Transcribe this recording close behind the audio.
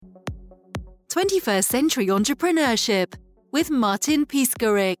21st Century Entrepreneurship with Martin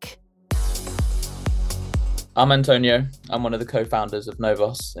Piskarik. I'm Antonio. I'm one of the co-founders of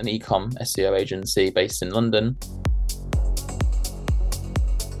Novos, an e-com SEO agency based in London.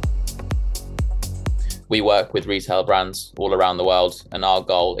 We work with retail brands all around the world, and our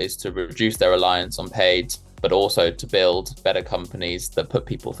goal is to reduce their reliance on paid, but also to build better companies that put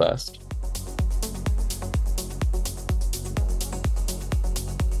people first.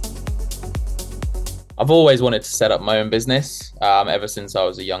 I've always wanted to set up my own business. Ever since I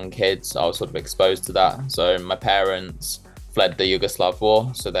was a young kid, I was sort of exposed to that. So my parents fled the Yugoslav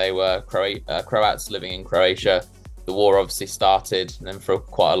war. So they were Croats living in Croatia. The war obviously started, and then for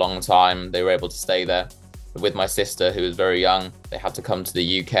quite a long time, they were able to stay there. But with my sister, who was very young, they had to come to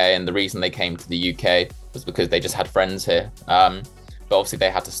the UK. And the reason they came to the UK was because they just had friends here. But obviously they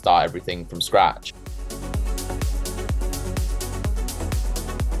had to start everything from scratch.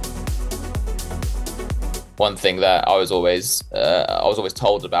 One thing that I was always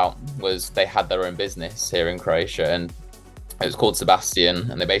told about was they had their own business here in Croatia, and it was called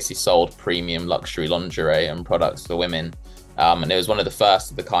Sebastian, and they basically sold premium luxury lingerie and products for women. And it was one of the first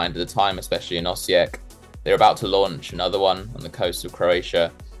of the kind at the time, especially in Osijek. They were about to launch another one on the coast of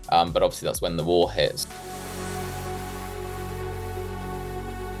Croatia, but obviously that's when the war hit.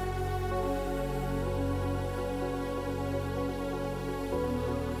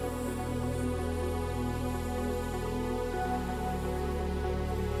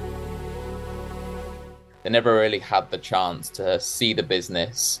 They never really had the chance to see the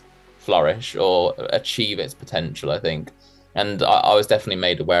business flourish or achieve its potential, I think. And I was definitely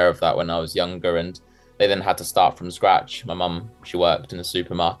made aware of that when I was younger, and they then had to start from scratch. My mum, she worked in a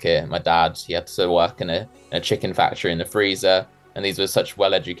supermarket. My dad, he had to work in a chicken factory in the freezer. And these were such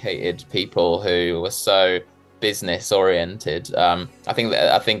well-educated people who were so business oriented. I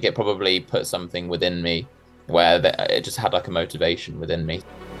think it probably put something within me where it just had like a motivation within me.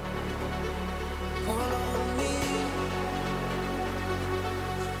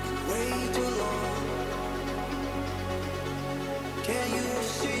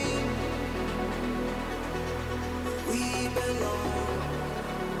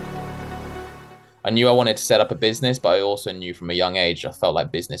 I knew I wanted to set up a business, but I also knew from a young age I felt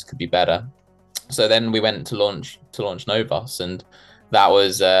like business could be better. So then we went to launch Novos, and that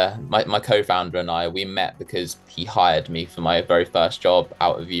was my co-founder and I. We met because he hired me for my very first job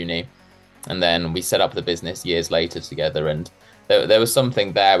out of uni, and then we set up the business years later together. And there was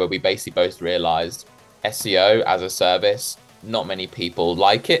something there where we basically both realized SEO as a service. Not many people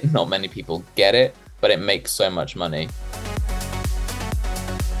like it, not many people get it, but it makes so much money.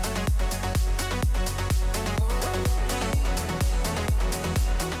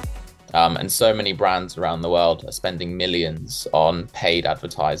 And so many brands around the world are spending millions on paid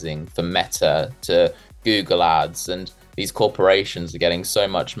advertising, from Meta to Google ads, and these corporations are getting so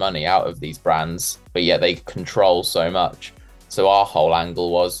much money out of these brands, but yet they control so much. So our whole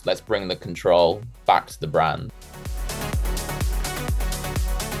angle was, let's bring the control back to the brand.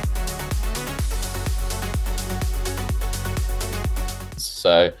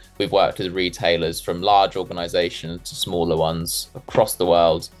 So we've worked with retailers from large organizations to smaller ones across the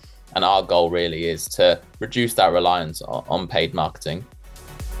world. And our goal really is to reduce that reliance on paid marketing.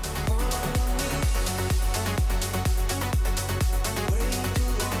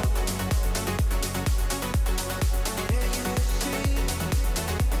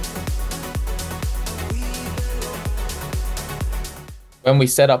 When we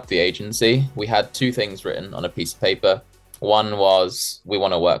set up the agency, we had two things written on a piece of paper. One was, we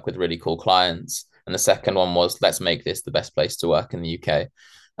want to work with really cool clients. And the second one was, let's make this the best place to work in the UK.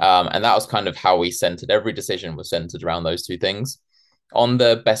 And that was kind of how we centered. Every decision was centered around those two things. On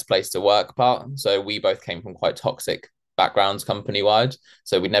the best place to work part, so we both came from quite toxic backgrounds company-wide.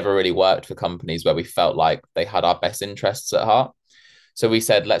 So we never really worked for companies where we felt like they had our best interests at heart. So we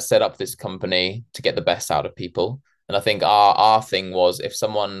said, let's set up this company to get the best out of people. And I think our thing was, if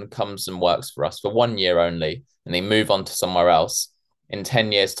someone comes and works for us for 1 year only and they move on to somewhere else, in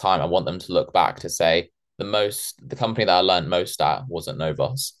 10 years' time, I want them to look back to say, the company that I learned most at wasn't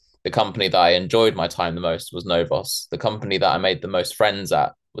Novos. The company that I enjoyed my time the most was Novos. The company that I made the most friends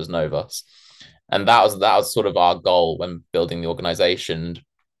at was Novos. And that was sort of our goal when building the organization.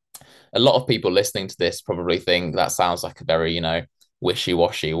 A lot of people listening to this probably think that sounds like a very,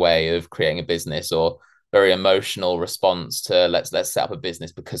 wishy-washy way of creating a business, or very emotional response to let's set up a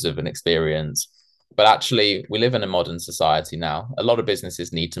business because of an experience. But actually, we live in a modern society now. A lot of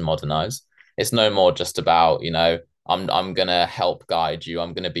businesses need to modernize. It's no more just about, I'm gonna help guide you,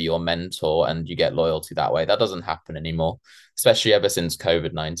 I'm gonna be your mentor, and you get loyalty that way. That doesn't happen anymore, especially ever since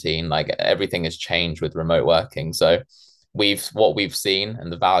COVID-19. Like everything has changed with remote working. So what we've seen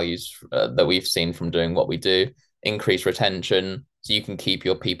and the values that we've seen from doing what we do, increase retention, so you can keep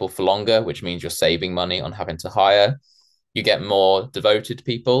your people for longer, which means you're saving money on having to hire. You get more devoted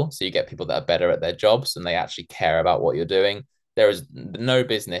people, so you get people that are better at their jobs and they actually care about what you're doing. There is no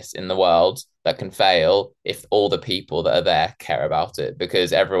business in the world that can fail if all the people that are there care about it,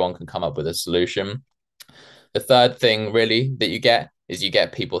 because everyone can come up with a solution. The third thing really that you get is you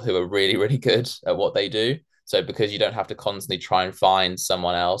get people who are really, really good at what they do. So because you don't have to constantly try and find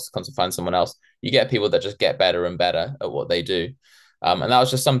someone else, you get people that just get better and better at what they do. And that was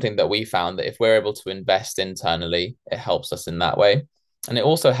just something that we found, that if we're able to invest internally, it helps us in that way. And it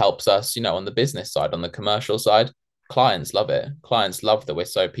also helps us, on the business side, on the commercial side. Clients love it. Clients love that we're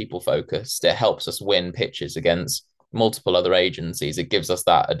so people focused. It helps us win pitches against multiple other agencies. It gives us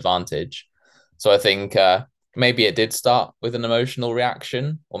that advantage. So I think maybe it did start with an emotional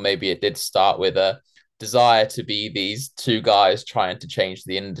reaction, or maybe it did start with a desire to be these two guys trying to change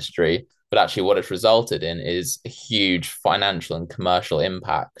the industry. But actually what it's resulted in is a huge financial and commercial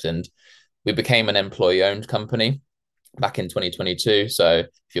impact. And we became an employee-owned company back in 2022. So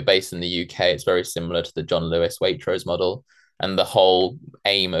if you're based in the UK, it's very similar to the John Lewis Waitrose model. And the whole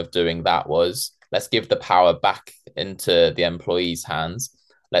aim of doing that was, let's give the power back into the employees' hands.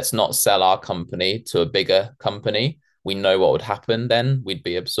 Let's not sell our company to a bigger company. We know what would happen then. We'd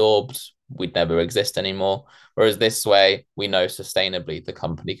be absorbed. We'd never exist anymore. Whereas this way, we know sustainably the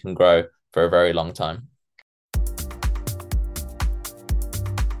company can grow for a very long time.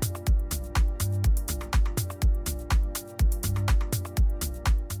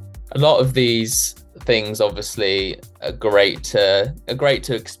 A lot of these things obviously are great to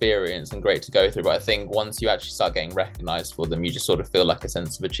experience and great to go through, but I think once you actually start getting recognized for them, you just sort of feel like a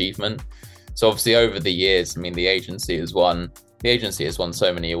sense of achievement. So obviously over the years, the agency has won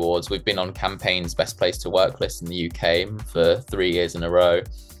so many awards. We've been on Campaign's Best Place to Work list in the UK for 3 years in a row.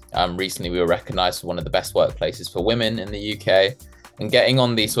 Recently, we were recognised for one of the best workplaces for women in the UK. And getting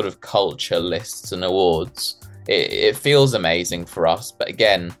on these sort of culture lists and awards, it feels amazing for us. But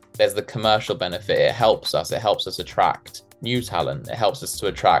again, there's the commercial benefit. It helps us attract new talent. It helps us to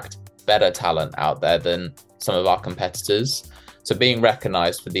attract better talent out there than some of our competitors. So being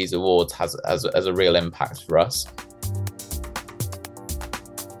recognised for these awards has a real impact for us.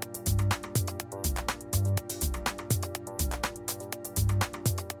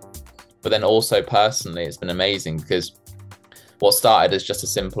 But then also personally, it's been amazing because what started as just a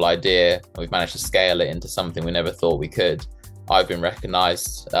simple idea, we've managed to scale it into something we never thought we could. I've been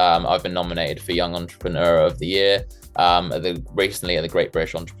recognised. I've been nominated for Young Entrepreneur of the Year recently at the Great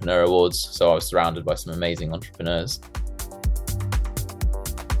British Entrepreneur Awards. So I was surrounded by some amazing entrepreneurs.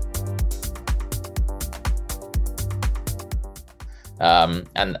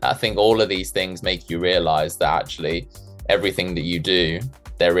 And I think all of these things make you realise that actually everything that you do,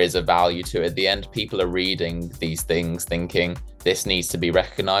 there is a value to it. At the end, people are reading these things thinking this needs to be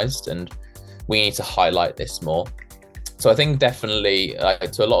recognized and we need to highlight this more. So I think definitely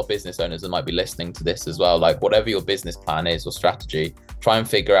to a lot of business owners that might be listening to this as well, like whatever your business plan is or strategy, try and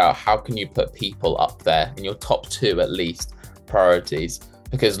figure out how can you put people up there in your top 2 at least priorities,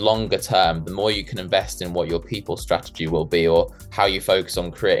 because longer term, the more you can invest in what your people strategy will be or how you focus on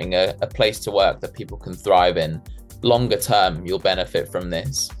creating a place to work that people can thrive in, longer term, you'll benefit from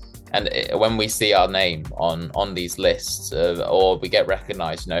this. And when we see our name on these lists or we get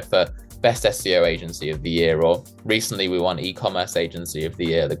recognized, for best SEO agency of the year, or recently we won e-commerce agency of the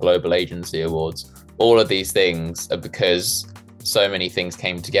year, the Global Agency Awards, all of these things are because so many things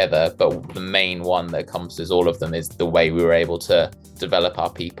came together. But the main one that encompasses all of them is the way we were able to develop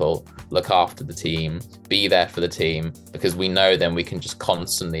our people, look after the team, be there for the team, because we know then we can just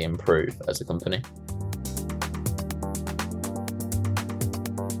constantly improve as a company.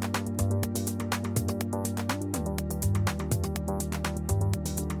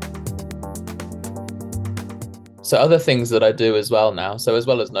 So other things that I do as well now, so as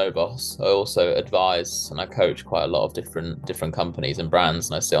well as Novos, I also advise and I coach quite a lot of different companies and brands,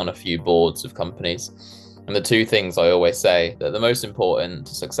 and I sit on a few boards of companies. And the 2 things I always say that the most important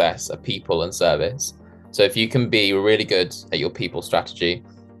to success are people and service. So if you can be really good at your people strategy,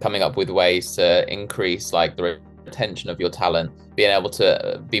 coming up with ways to increase like the retention of your talent, being able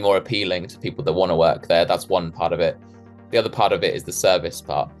to be more appealing to people that want to work there, that's one part of it. The other part of it is the service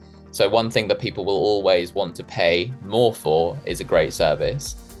part. So one thing that people will always want to pay more for is a great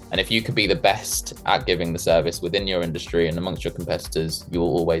service. And if you could be the best at giving the service within your industry and amongst your competitors, you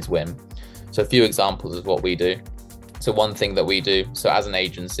will always win. So a few examples of what we do. So one thing that we do, so as an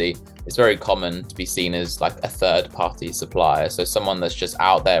agency, it's very common to be seen as like a third party supplier. So someone that's just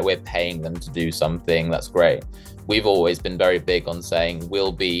out there, we're paying them to do something, that's great. We've always been very big on saying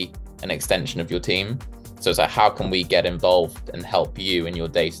we'll be an extension of your team. So it's like, how can we get involved and help you in your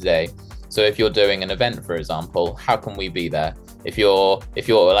day to day? So if you're doing an event, for example, how can we be there? If you're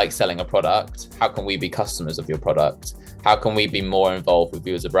like selling a product, how can we be customers of your product? How can we be more involved with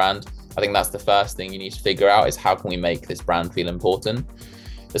you as a brand? I think that's the first thing you need to figure out, is how can we make this brand feel important?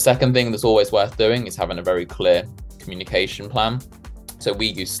 The second thing that's always worth doing is having a very clear communication plan. So we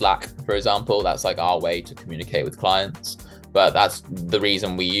use Slack, for example. That's like our way to communicate with clients. But that's the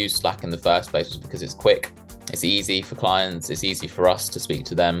reason we use Slack in the first place, was because it's quick, it's easy for clients, it's easy for us to speak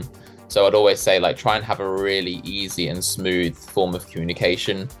to them. So I'd always say, like, try and have a really easy and smooth form of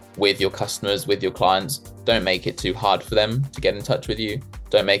communication with your customers, with your clients. Don't make it too hard for them to get in touch with you.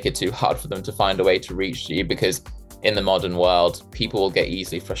 Don't make it too hard for them to find a way to reach you, because in the modern world, people will get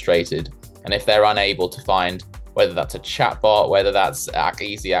easily frustrated. And if they're unable to find, whether that's a chatbot, whether that's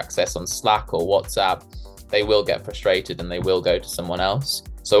easy access on Slack or WhatsApp, they will get frustrated and they will go to someone else.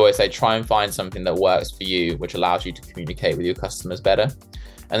 So I always say, try and find something that works for you, which allows you to communicate with your customers better.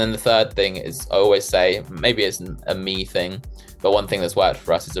 And then the third thing is, I always say, maybe it's a me thing, but one thing that's worked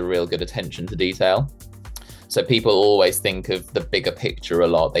for us is a real good attention to detail. So people always think of the bigger picture a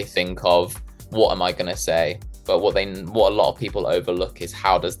lot. They think of, what am I going to say? But what a lot of people overlook is,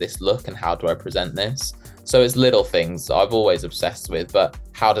 how does this look and how do I present this? So it's little things I've always obsessed with, but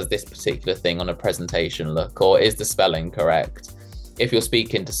how does this particular thing on a presentation look? Or is the spelling correct? If you're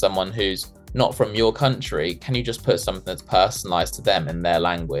speaking to someone who's not from your country, can you just put something that's personalized to them in their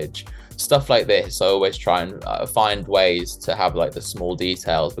language? Stuff like this. I always try and find ways to have like the small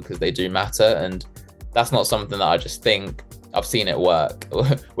details, because they do matter. And that's not something that I just think. I've seen it work.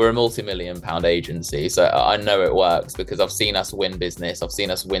 We're a multi-million-pound agency, so I know it works because I've seen us win business. I've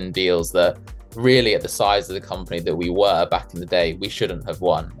seen us win deals that really, at the size of the company that we were back in the day, we shouldn't have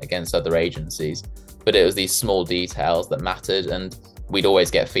won against other agencies. But it was these small details that mattered, and we'd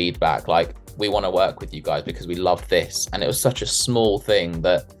always get feedback like, we want to work with you guys because we love this. And it was such a small thing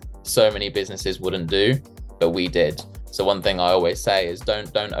that so many businesses wouldn't do, but we did. So one thing I always say is,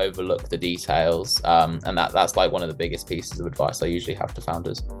 don't overlook the details. And that's like one of the biggest pieces of advice I usually have to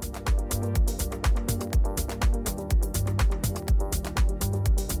founders.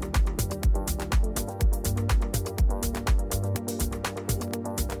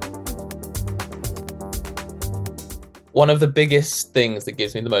 One of the biggest things that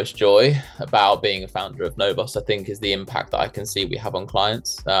gives me the most joy about being a founder of Novos, I think, is the impact that I can see we have on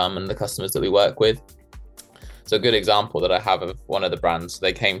clients and the customers that we work with. So a good example that I have of one of the brands,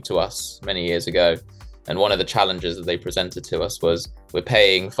 they came to us many years ago, and one of the challenges that they presented to us was, we're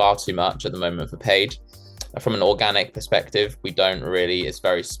paying far too much at the moment for paid. From an organic perspective, we don't really, it's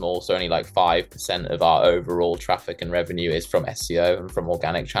very small. So only like 5% of our overall traffic and revenue is from SEO and from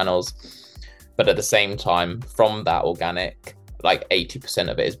organic channels. But at the same time, from that organic, like 80%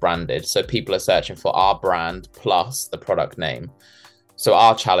 of it is branded. So people are searching for our brand plus the product name. So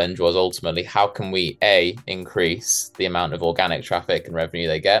our challenge was ultimately, how can we A, increase the amount of organic traffic and revenue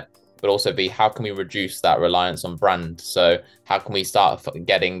they get, but also B, how can we reduce that reliance on brand? So how can we start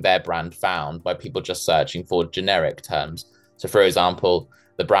getting their brand found by people just searching for generic terms? So for example,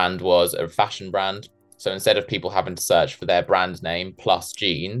 the brand was a fashion brand. So instead of people having to search for their brand name plus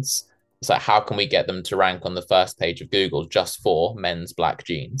jeans, it's like, how can we get them to rank on the first page of Google just for men's black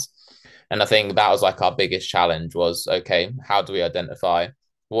jeans? And I think that was like our biggest challenge was, okay, how do we identify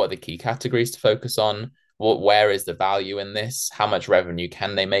what are the key categories to focus on? Where is the value in this? How much revenue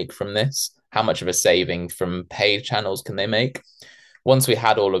can they make from this? How much of a saving from paid channels can they make? Once we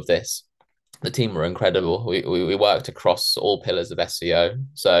had all of this, the team were incredible. We worked across all pillars of SEO.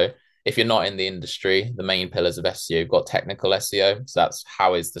 So if you're not in the industry, the main pillars of SEO, you've got technical SEO. So that's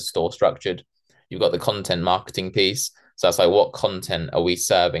how is the store structured? You've got the content marketing piece. So that's like, what content are we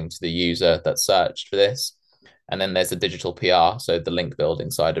serving to the user that searched for this? And then there's the digital PR, so the link building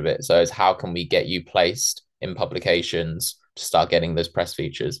side of it. So it's how can we get you placed in publications to start getting those press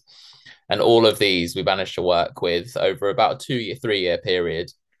features? And all of these we managed to work with over about a 3-year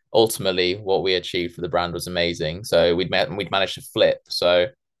period. Ultimately, what we achieved for the brand was amazing. So we'd managed to flip. So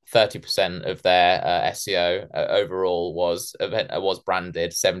 30% of their SEO overall was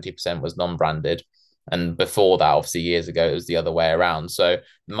branded, 70% was non-branded. And before that, obviously years ago, it was the other way around. So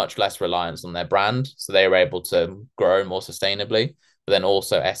much less reliance on their brand. So they were able to grow more sustainably. But then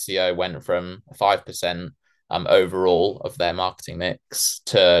also SEO went from 5% overall of their marketing mix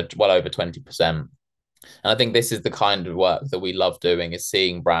to well over 20%. And I think this is the kind of work that we love doing, is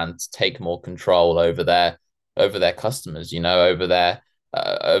seeing brands take more control over over their customers, over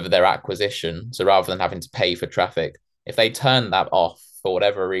their acquisition. So rather than having to pay for traffic, if they turn that off for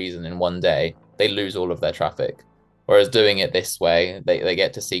whatever reason in one day, they lose all of their traffic. Whereas doing it this way, they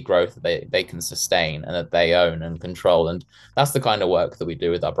get to see growth that they can sustain and that they own and control. And that's the kind of work that we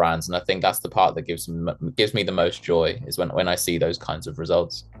do with our brands. And I think that's the part that gives me the most joy, is when I see those kinds of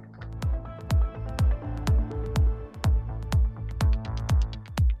results.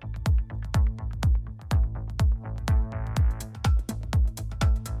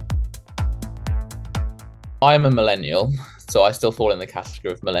 I'm a millennial, so I still fall in the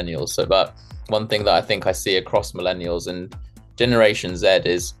category of millennials. So, but one thing that I think I see across millennials and Generation Z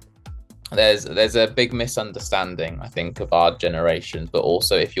is there's a big misunderstanding, I think, of our generation, but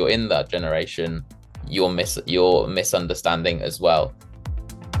also if you're in that generation, you're misunderstanding as well.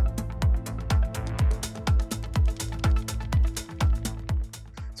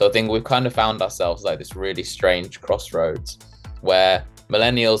 So I think we've kind of found ourselves like this really strange crossroads where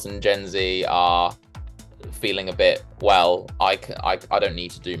millennials and Gen Z are feeling a bit, well, I don't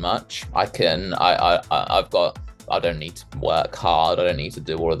need to do much. I don't need to work hard. I don't need to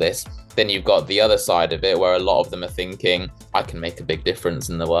do all of this. Then you've got the other side of it where a lot of them are thinking, I can make a big difference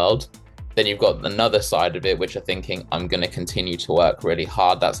in the world. Then you've got another side of it, which are thinking, I'm going to continue to work really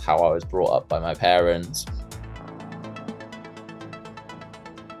hard. That's how I was brought up by my parents.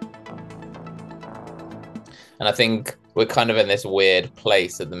 And I think we're kind of in this weird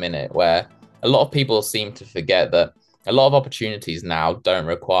place at the minute where a lot of people seem to forget that a lot of opportunities now don't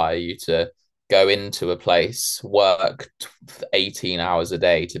require you to go into a place, work 18 hours a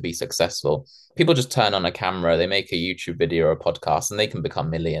day to be successful. People just turn on a camera, they make a YouTube video or a podcast, and they can become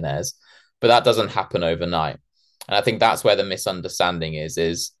millionaires. But that doesn't happen overnight. And I think that's where the misunderstanding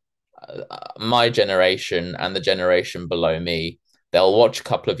is my generation and the generation below me, they'll watch a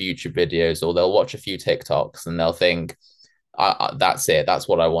couple of YouTube videos or they'll watch a few TikToks and they'll think, that's it, that's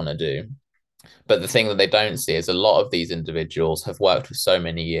what I want to do. But the thing that they don't see is a lot of these individuals have worked for so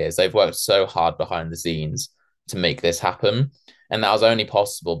many years. They've worked so hard behind the scenes to make this happen. And that was only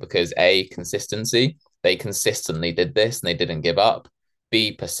possible because A, consistency. They consistently did this and they didn't give up.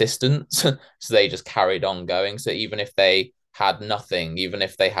 B, persistence. So they just carried on going. So even if they had nothing, even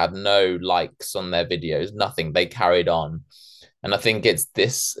if they had no likes on their videos, nothing, they carried on. And I think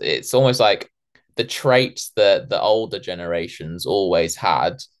it's almost like the traits that the older generations always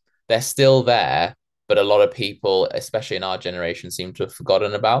had, they're still there, but a lot of people, especially in our generation, seem to have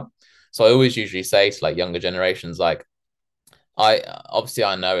forgotten about. So I always usually say to like younger generations, like, I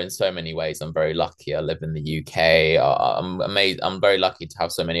know in so many ways I'm very lucky. I live in the UK. I'm amazed. I'm very lucky to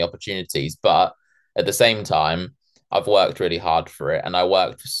have so many opportunities, but at the same time, I've worked really hard for it, and I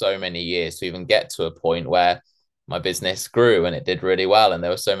worked for so many years to even get to a point where my business grew and it did really well, and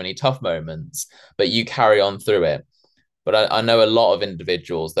there were so many tough moments, but you carry on through it. But I know a lot of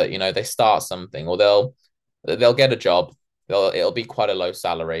individuals that, they start something or they'll get a job. It'll be quite a low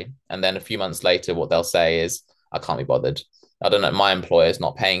salary. And then a few months later, what they'll say is, I can't be bothered. I don't know. My employer's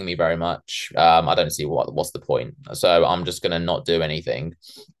not paying me very much. I don't see what's the point. So I'm just going to not do anything.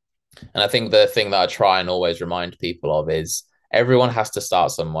 And I think the thing that I try and always remind people of is everyone has to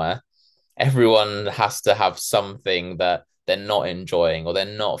start somewhere. Everyone has to have something that they're not enjoying or they're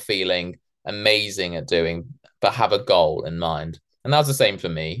not feeling amazing at doing, but have a goal in mind. And that's the same for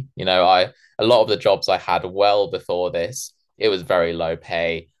me. A lot of the jobs I had well before this, it was very low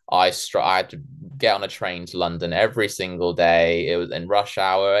pay. I had to get on a train to London every single day. It was in rush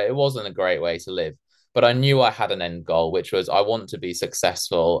hour. It wasn't a great way to live, but I knew I had an end goal, which was I want to be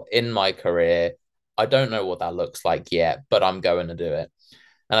successful in my career. I don't know what that looks like yet, but I'm going to do it.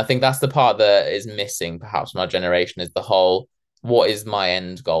 And I think that's the part that is missing, perhaps, from our generation, is the whole, what is my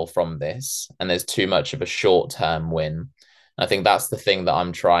end goal from this? And there's too much of a short-term win. And I think that's the thing that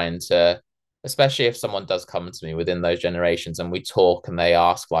I'm trying to, especially if someone does come to me within those generations and we talk and they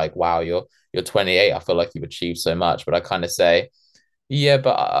ask like, wow, you're 28. I feel like you've achieved so much. But I kind of say, yeah,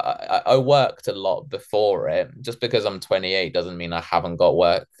 but I worked a lot before it. Just because I'm 28 doesn't mean I haven't got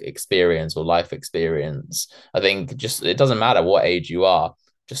work experience or life experience. I think just it doesn't matter what age you are.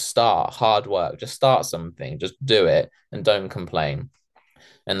 Just start hard work. Just start something. Just do it and don't complain.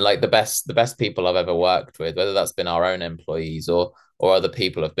 And like the best people I've ever worked with, whether that's been our own employees or other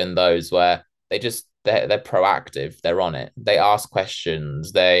people, have been those where they're proactive. They're on it. They ask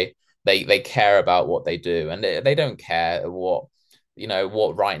questions. They care about what they do, and they don't care what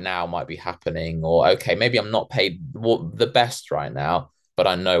right now might be happening, or okay, maybe I'm not paid the best right now, but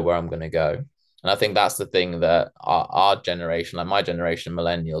I know where I'm going to go. And I think that's the thing that our generation, like my generation,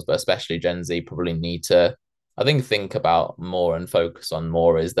 millennials, but especially Gen Z, probably need to, I think about more and focus on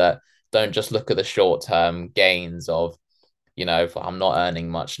more, is that Don't just look at the short-term gains of, if I'm not earning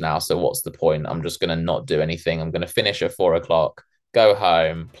much now, so what's the point? I'm just going to not do anything. I'm going to finish at 4 o'clock, go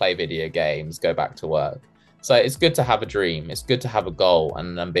home, play video games, go back to work. So it's good to have a dream. It's good to have a goal and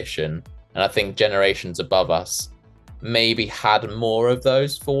an ambition. And I think generations above us maybe had more of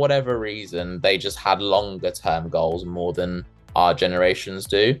those for whatever reason. They just had longer term goals more than our generations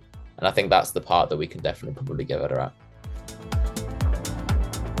do. And I think that's the part that we can definitely probably get better at.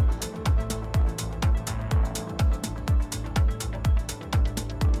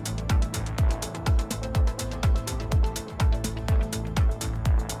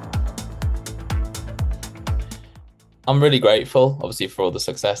 I'm really grateful, obviously, for all the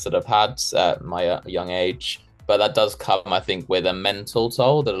success that I've had at my young age, but that does come, I think, with a mental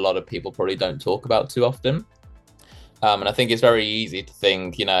toll that a lot of people probably don't talk about too often. And I think it's very easy to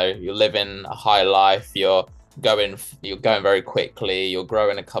think, you're living a high life, you're going very quickly, you're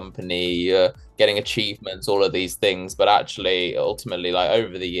growing a company, you're getting achievements, all of these things. But actually, ultimately, like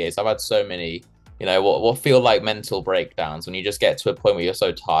over the years, I've had so many, what feel like mental breakdowns when you just get to a point where you're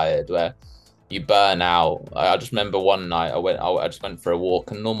so tired, where you burn out. I just remember one night I just went for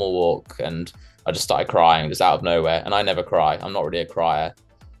a normal walk, and I just started crying just out of nowhere. And I never cry. I'm not really a crier.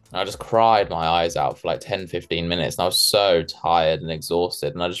 And I just cried my eyes out for like 10, 15 minutes. And I was so tired and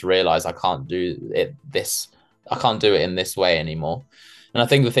exhausted. And I just realized I can't do it in this way anymore. And I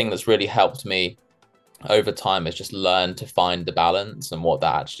think the thing that's really helped me over time is just learn to find the balance and what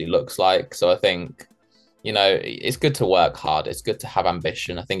that actually looks like. So I think, it's good to work hard. It's good to have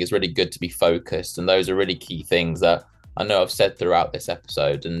ambition. I think it's really good to be focused. And those are really key things that I know I've said throughout this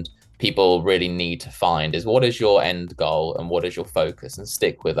episode, and people really need to find is what is your end goal and what is your focus, and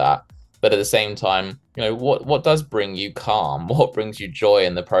stick with that. But at the same time, what does bring you calm? What brings you joy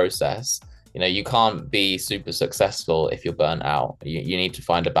in the process? You can't be super successful if you're burnt out. You need to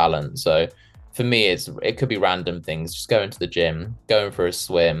find a balance. So for me, it could be random things, just going to the gym, going for a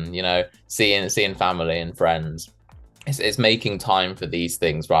swim, seeing family and friends. It's making time for these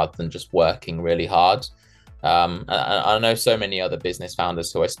things rather than just working really hard. And I know so many other business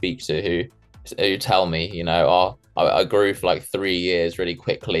founders who I speak to who tell me, I grew for like 3 years really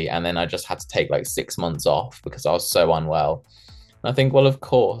quickly, and then I just had to take like 6 months off because I was so unwell. And I think, well, of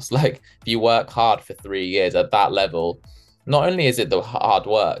course, like if you work hard for 3 years at that level, not only is it the hard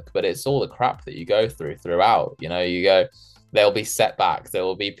work, but it's all the crap that you go throughout. There'll be setbacks, there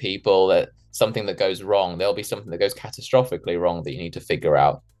will be something that goes wrong, there'll be something that goes catastrophically wrong that you need to figure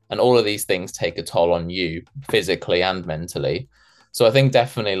out. And all of these things take a toll on you physically and mentally. So I think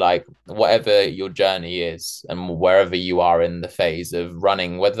definitely, like, whatever your journey is and wherever you are in the phase of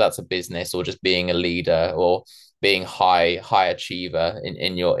running, whether that's a business or just being a leader or being high achiever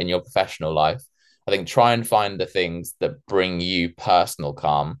in your professional life, I think try and find the things that bring you personal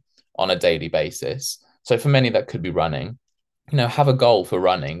calm on a daily basis. So for many, that could be running. Have a goal for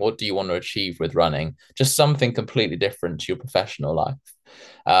running. What do you want to achieve with running? Just something completely different to your professional life.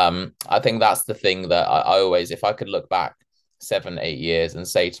 I think that's the thing that I always, if I could look back 7, 8 years and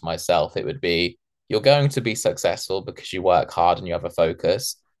say to myself, it would be, you're going to be successful because you work hard and you have a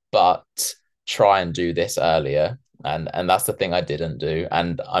focus, but try and do this earlier. And that's the thing I didn't do.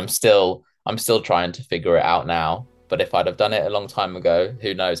 And I'm still trying to figure it out now. But if I'd have done it a long time ago,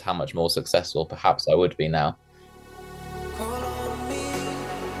 who knows how much more successful perhaps I would be now.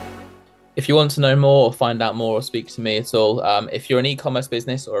 If you want to know more or find out more or speak to me at all, if you're an e-commerce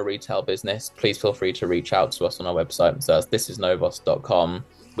business or a retail business, please feel free to reach out to us on our website. So thisisnovos.com.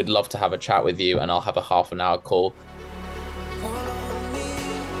 We'd love to have a chat with you, and I'll have a half an hour call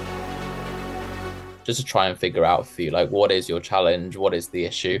just to try and figure out for you, like, what is your challenge? What is the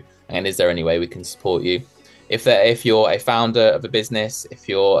issue? And is there any way we can support you? If you're a founder of a business, if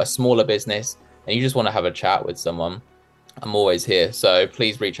you're a smaller business and you just want to have a chat with someone, I'm always here. So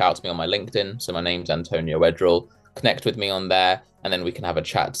please reach out to me on my LinkedIn. So my name's Antonio Wedral. Connect with me on there, and then we can have a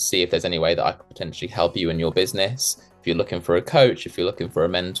chat to see if there's any way that I could potentially help you in your business. If you're looking for a coach, if you're looking for a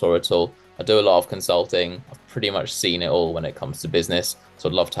mentor at all, I do a lot of consulting. I've pretty much seen it all when it comes to business. So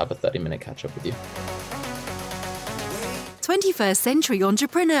I'd love to have a 30-minute catch up with you. 21st Century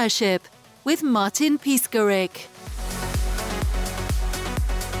Entrepreneurship with Martin Piskarik.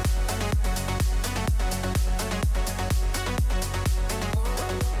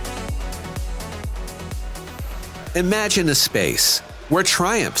 Imagine a space where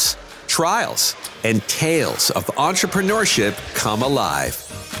triumphs, trials, and tales of entrepreneurship come alive.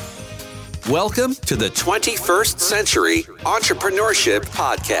 Welcome to the 21st Century Entrepreneurship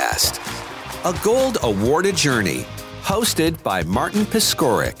Podcast, a gold awarded journey hosted by Martin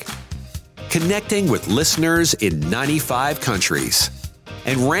Piskarik, connecting with listeners in 95 countries.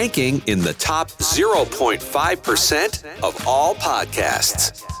 and ranking in the top 0.5% of all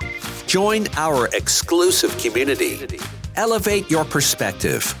podcasts. Join our exclusive community, elevate your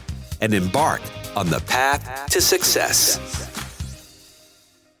perspective, and embark on the path to success.